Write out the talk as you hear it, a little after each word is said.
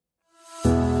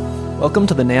Welcome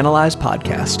to the Nanalyze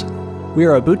podcast. We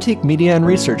are a boutique media and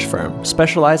research firm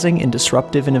specializing in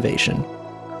disruptive innovation.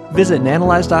 Visit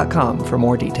nanalyze.com for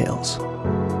more details.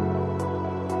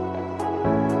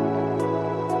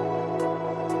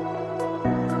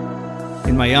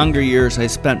 In my younger years, I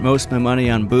spent most of my money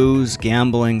on booze,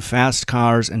 gambling, fast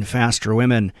cars, and faster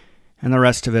women, and the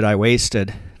rest of it I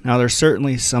wasted. Now, there's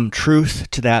certainly some truth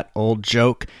to that old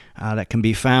joke that can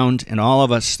be found in all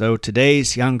of us, though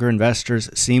today's younger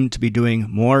investors seem to be doing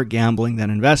more gambling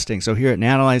than investing. So here at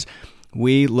Nanalyze,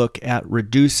 we look at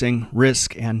reducing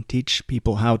risk and teach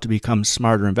people how to become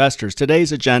smarter investors.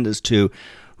 Today's agenda is to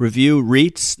review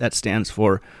REITs, that stands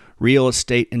for Real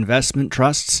Estate Investment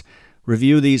Trusts.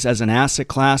 Review these as an asset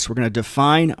class. We're going to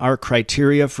define our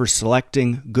criteria for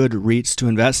selecting good REITs to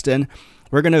invest in.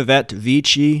 We're going to vet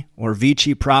VICI or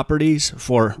VICI properties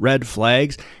for red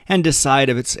flags and decide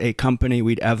if it's a company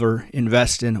we'd ever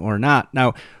invest in or not.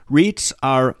 Now, REITs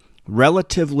are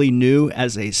relatively new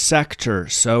as a sector.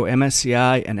 So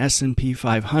MSCI and S&P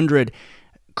 500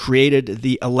 created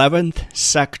the 11th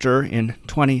sector in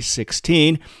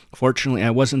 2016. Fortunately, I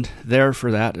wasn't there for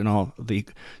that and all the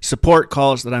support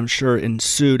calls that I'm sure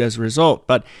ensued as a result.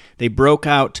 But they broke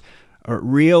out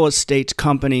real estate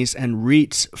companies and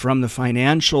REITs from the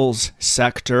financials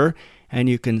sector. And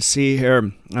you can see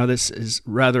here, now this is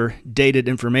rather dated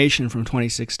information from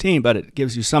 2016, but it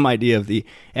gives you some idea of the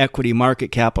equity market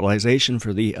capitalization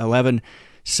for the 11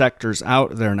 sectors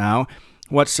out there now.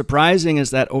 What's surprising is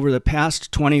that over the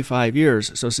past 25 years,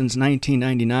 so since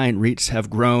 1999, REITs have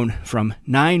grown from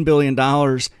 $9 billion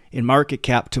in market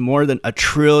cap to more than $1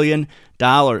 trillion.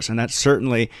 And that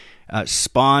certainly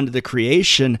spawned the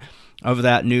creation of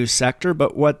that new sector.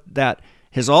 But what that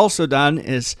has also done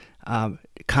is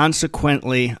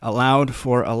consequently allowed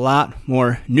for a lot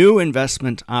more new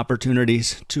investment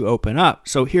opportunities to open up.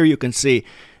 So here you can see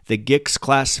the GICS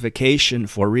classification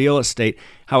for real estate,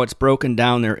 how it's broken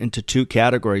down there into two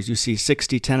categories. You see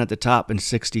 60-10 at the top and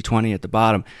 60-20 at the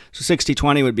bottom. So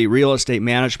 60-20 would be real estate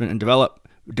management and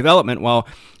development, while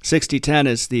 60-10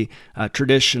 is the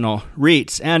traditional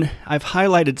REITs. And I've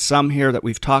highlighted some here that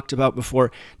we've talked about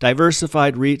before.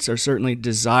 Diversified REITs are certainly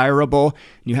desirable.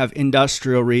 You have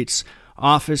industrial REITs,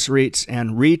 office REITs,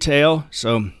 and retail.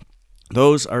 So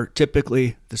those are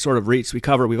typically the sort of REITs we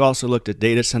cover. We've also looked at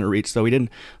data center REITs, though we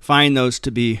didn't find those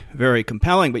to be very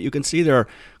compelling. But you can see there are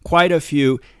quite a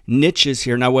few niches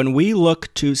here. Now, when we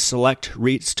look to select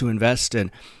REITs to invest in,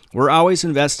 we're always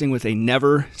investing with a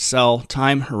never sell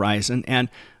time horizon. And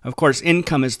of course,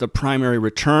 income is the primary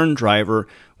return driver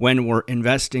when we're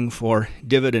investing for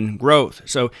dividend growth.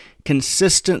 So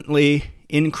consistently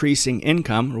increasing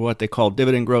income, or what they call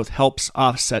dividend growth, helps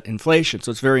offset inflation.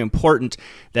 So it's very important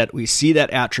that we see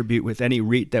that attribute with any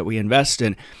REIT that we invest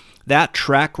in. That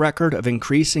track record of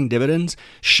increasing dividends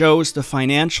shows the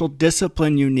financial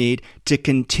discipline you need to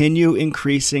continue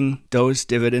increasing those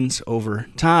dividends over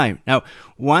time. Now,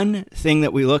 one thing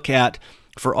that we look at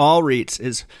for all REITs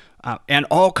is, and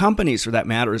all companies for that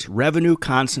matter, is revenue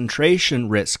concentration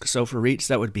risk. So for REITs,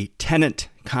 that would be tenant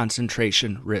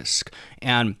concentration risk.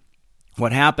 And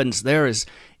what happens there is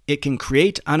it can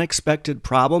create unexpected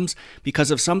problems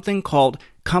because of something called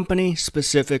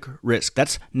company-specific risk.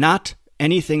 That's not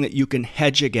anything that you can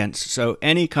hedge against. So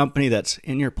any company that's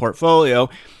in your portfolio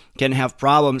can have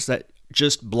problems that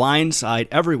just blindside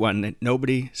everyone that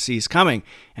nobody sees coming,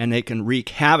 and they can wreak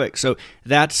havoc. So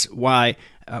that's why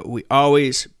we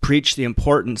always preach the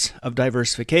importance of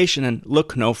diversification, and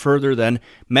look no further than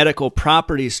Medical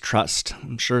Properties Trust.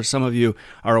 I'm sure some of you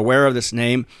are aware of this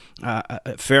name.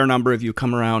 A fair number of you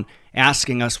come around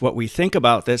asking us what we think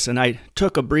about this, and I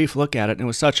took a brief look at it, and it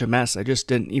was such a mess, I just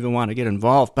didn't even want to get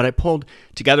involved. But I pulled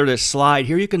together this slide.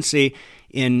 Here you can see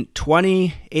in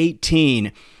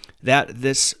 2018 that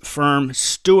this firm,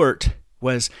 Stewart,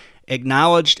 was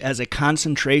acknowledged as a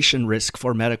concentration risk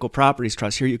for Medical Properties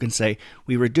Trust. Here you can say,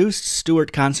 we reduced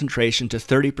Stewart concentration to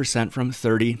 30% from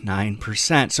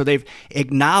 39%. So they've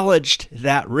acknowledged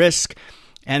that risk.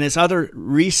 And this other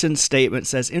recent statement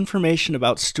says information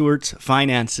about Stewart's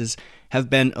finances have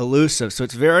been elusive. So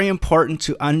it's very important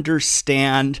to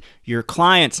understand your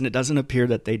clients, and it doesn't appear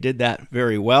that they did that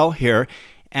very well here.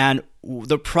 And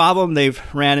the problem they've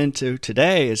ran into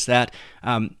today is that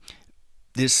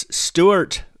this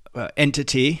Stewart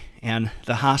entity and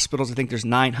the hospitals, I think there's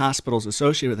 9 hospitals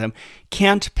associated with them,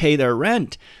 can't pay their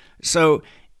rent. So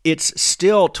it's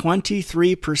still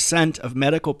 23% of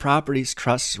Medical Properties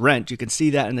Trust's rent. You can see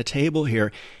that in the table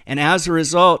here. And as a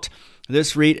result,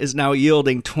 this REIT is now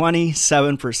yielding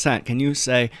 27%. Can you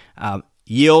say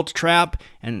yield trap,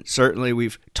 and certainly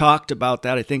we've talked about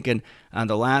that. I think in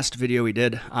the last video we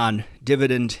did on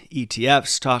dividend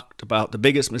ETFs, talked about the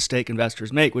biggest mistake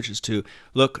investors make, which is to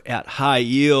look at high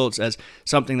yields as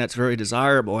something that's very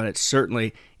desirable, and it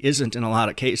certainly isn't in a lot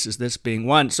of cases, this being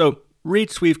one. So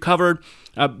REITs we've covered.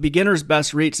 Beginner's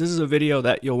Best REITs. This is a video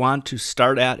that you'll want to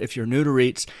start at if you're new to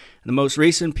REITs. The most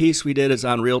recent piece we did is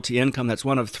on Realty Income. That's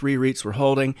one of 3 REITs we're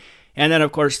holding. And then,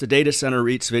 of course, the data center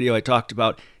REITs video I talked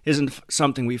about isn't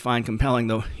something we find compelling,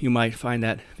 though you might find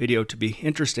that video to be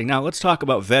interesting. Now, let's talk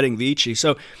about vetting VICI.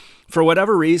 So, for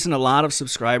whatever reason, a lot of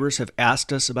subscribers have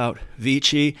asked us about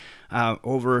VICI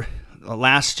over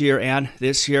last year and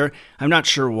this year. I'm not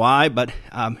sure why, but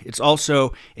it's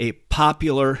also a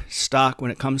popular stock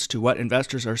when it comes to what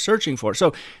investors are searching for.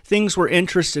 So things we're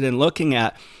interested in looking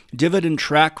at: dividend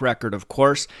track record, of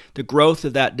course, the growth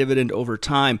of that dividend over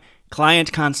time,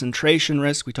 client concentration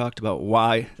risk. We talked about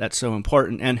why that's so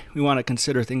important, and we want to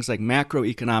consider things like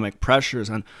macroeconomic pressures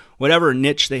on whatever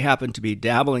niche they happen to be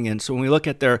dabbling in. So when we look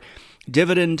at their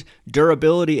dividend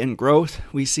durability and growth,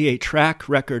 we see a track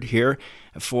record here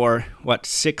for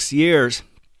 6 years.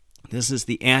 This is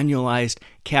the annualized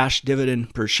cash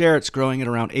dividend per share. It's growing at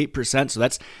around 8%, so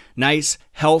that's nice,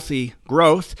 healthy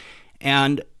growth.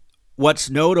 And what's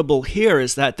notable here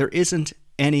is that there isn't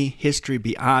any history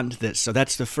beyond this. So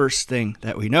that's the first thing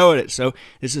that we noted. So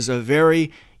this is a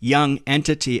very young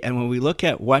entity, and when we look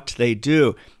at what they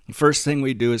do, the first thing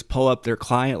we do is pull up their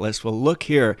client list. Well, look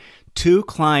here. 2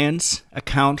 clients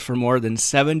account for more than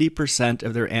 70%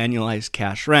 of their annualized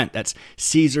cash rent. That's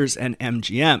Caesars and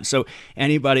MGM. So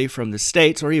anybody from the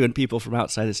States, or even people from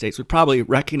outside the States, would probably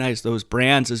recognize those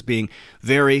brands as being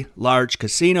very large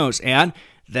casinos. And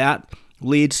that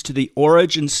leads to the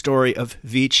origin story of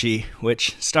VICI,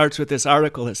 which starts with this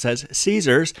article that says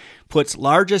Caesars puts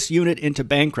largest unit into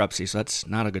bankruptcy. So that's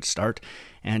not a good start.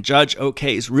 And judge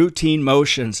okays routine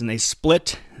motions, and they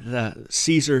split the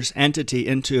Caesars entity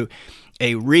into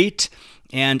a REIT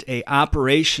and a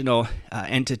operational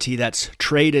entity that's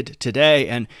traded today.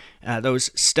 And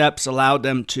those steps allowed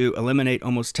them to eliminate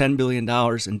almost $10 billion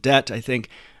in debt. I think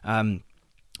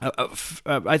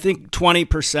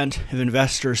 20% of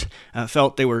investors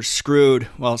felt they were screwed,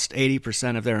 whilst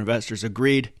 80% of their investors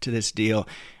agreed to this deal.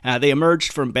 They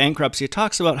emerged from bankruptcy. It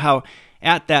talks about how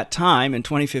at that time, in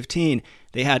 2015,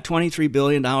 they had $23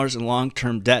 billion in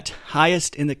long-term debt,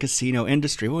 highest in the casino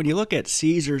industry. Well, when you look at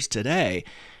Caesars today,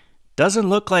 doesn't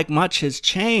look like much has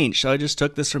changed. So I just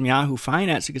took this from Yahoo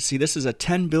Finance. You can see this is a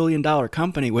 $10 billion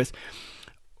company with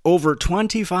over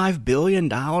 $25 billion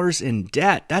in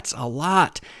debt. That's a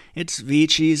lot. It's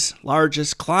VICI's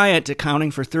largest client,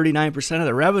 accounting for 39% of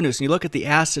the revenues. And you look at the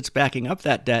assets backing up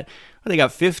that debt, well, they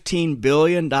got $15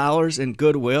 billion in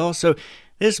goodwill. So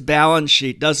this balance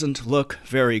sheet doesn't look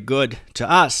very good to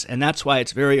us, and that's why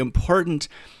it's very important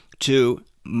to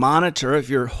monitor, if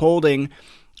you're holding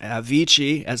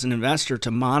VICI as an investor,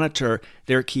 to monitor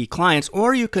their key clients,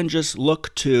 or you can just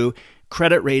look to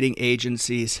credit rating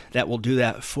agencies that will do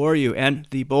that for you. And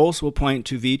the bulls will point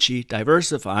to VICI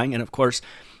diversifying, and of course,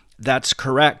 that's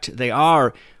correct. They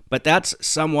are, but that's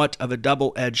somewhat of a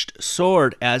double-edged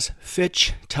sword, as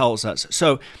Fitch tells us.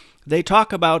 So they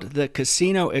talk about the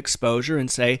casino exposure and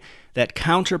say that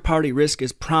counterparty risk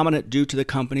is prominent due to the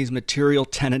company's material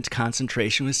tenant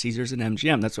concentration with Caesars and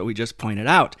MGM. That's what we just pointed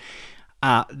out.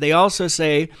 They also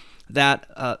say that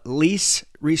lease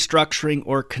restructuring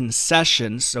or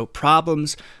concessions, so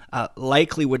problems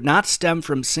likely would not stem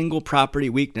from single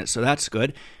property weakness, so that's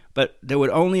good, but they would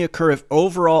only occur if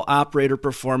overall operator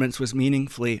performance was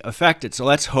meaningfully affected. So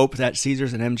let's hope that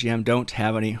Caesars and MGM don't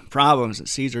have any problems, that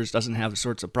Caesars doesn't have the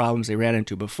sorts of problems they ran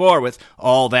into before with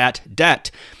all that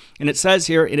debt. And it says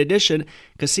here, in addition,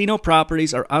 casino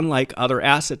properties are unlike other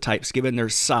asset types given their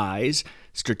size,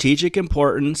 strategic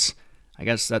importance, I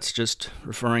guess that's just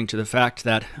referring to the fact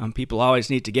that people always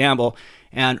need to gamble,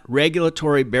 and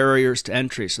regulatory barriers to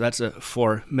entry. So that's a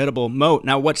formidable moat.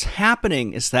 Now, what's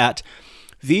happening is that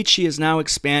VICI is now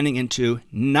expanding into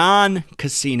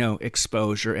non-casino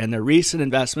exposure, and their recent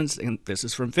investments, and this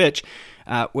is from Fitch,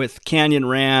 with Canyon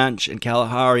Ranch and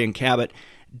Kalahari and Cabot,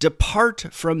 depart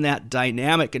from that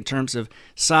dynamic in terms of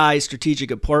size,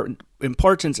 strategic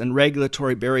importance, and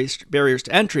regulatory barriers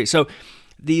to entry. So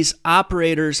these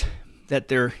operators that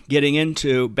they're getting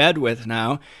into bed with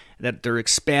now, that they're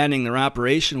expanding their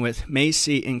operation with, may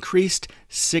see increased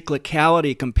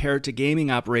cyclicality compared to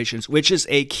gaming operations, which is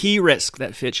a key risk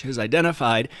that Fitch has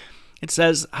identified. It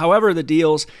says, however, the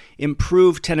deals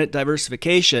improve tenant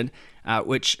diversification,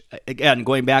 which, again,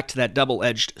 going back to that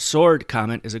double-edged sword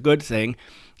comment, is a good thing.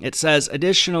 It says,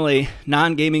 additionally,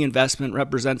 non-gaming investment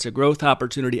represents a growth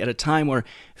opportunity at a time where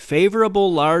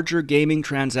favorable larger gaming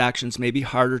transactions may be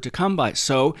harder to come by.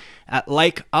 So,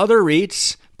 like other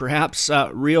REITs, perhaps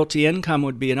Realty Income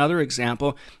would be another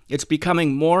example, it's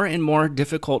becoming more and more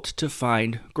difficult to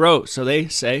find growth. So they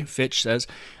say, Fitch says,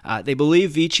 they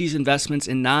believe VICI's investments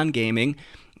in non-gaming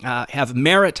have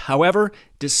merit. However,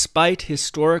 despite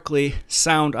historically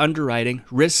sound underwriting,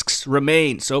 risks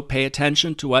remain. So pay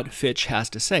attention to what Fitch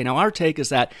has to say. Now, our take is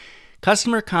that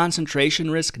customer concentration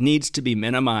risk needs to be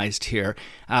minimized here.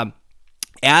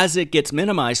 As it gets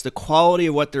minimized, the quality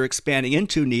of what they're expanding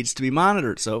into needs to be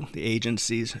monitored. So the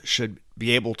agencies should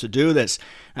be able to do this.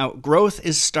 Now, growth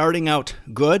is starting out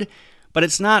good, but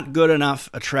it's not good enough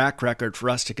a track record for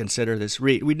us to consider this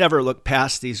REIT. We never look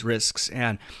past these risks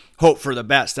and hope for the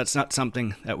best. That's not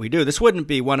something that we do. This wouldn't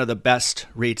be one of the best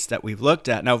REITs that we've looked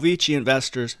at. Now, VICI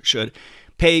investors should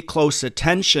pay close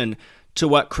attention to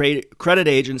what credit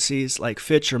agencies like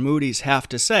Fitch or Moody's have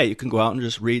to say. You can go out and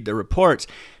just read the reports.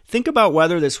 Think about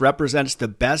whether this represents the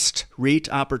best REIT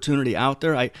opportunity out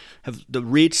there. The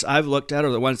REITs I've looked at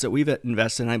are the ones that we've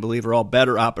invested in, I believe, are all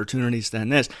better opportunities than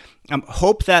this.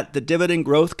 Hope that the dividend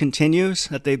growth continues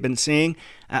that they've been seeing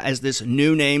as this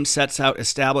new name sets out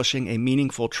establishing a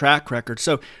meaningful track record.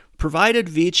 So provided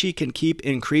VICI can keep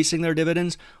increasing their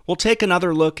dividends, we'll take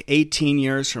another look 18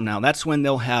 years from now. That's when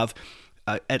they'll have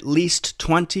at least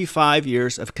 25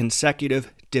 years of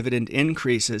consecutive dividend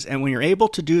increases. And when you're able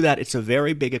to do that, it's a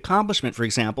very big accomplishment. For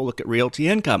example, look at Realty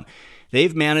Income.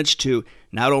 They've managed to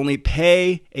not only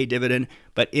pay a dividend,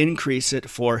 but increase it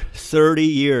for 30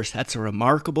 years. That's a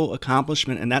remarkable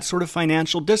accomplishment. And that sort of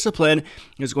financial discipline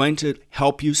is going to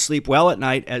help you sleep well at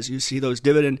night as you see those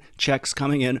dividend checks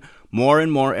coming in more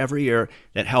and more every year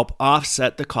that help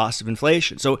offset the cost of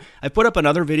inflation. So I put up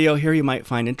another video here you might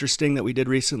find interesting that we did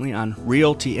recently on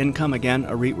Realty Income, again,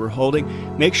 a REIT we're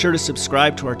holding. Make sure to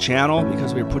subscribe to our channel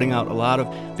because we're putting out a lot of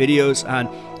videos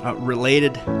on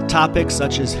related topics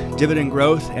such as dividend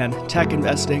growth and tech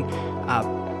investing.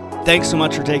 Thanks so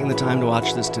much for taking the time to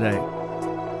watch this today.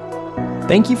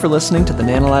 Thank you for listening to the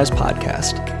Nanalyze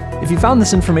podcast. If you found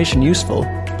this information useful,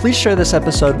 please share this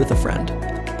episode with a friend.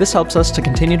 This helps us to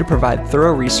continue to provide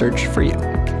thorough research for you.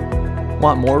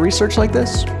 Want more research like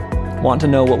this? Want to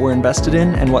know what we're invested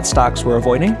in and what stocks we're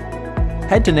avoiding?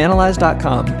 Head to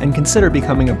nanalyze.com and consider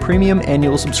becoming a premium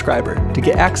annual subscriber to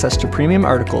get access to premium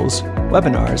articles,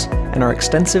 webinars, and our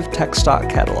extensive tech stock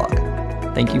catalog.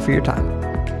 Thank you for your time.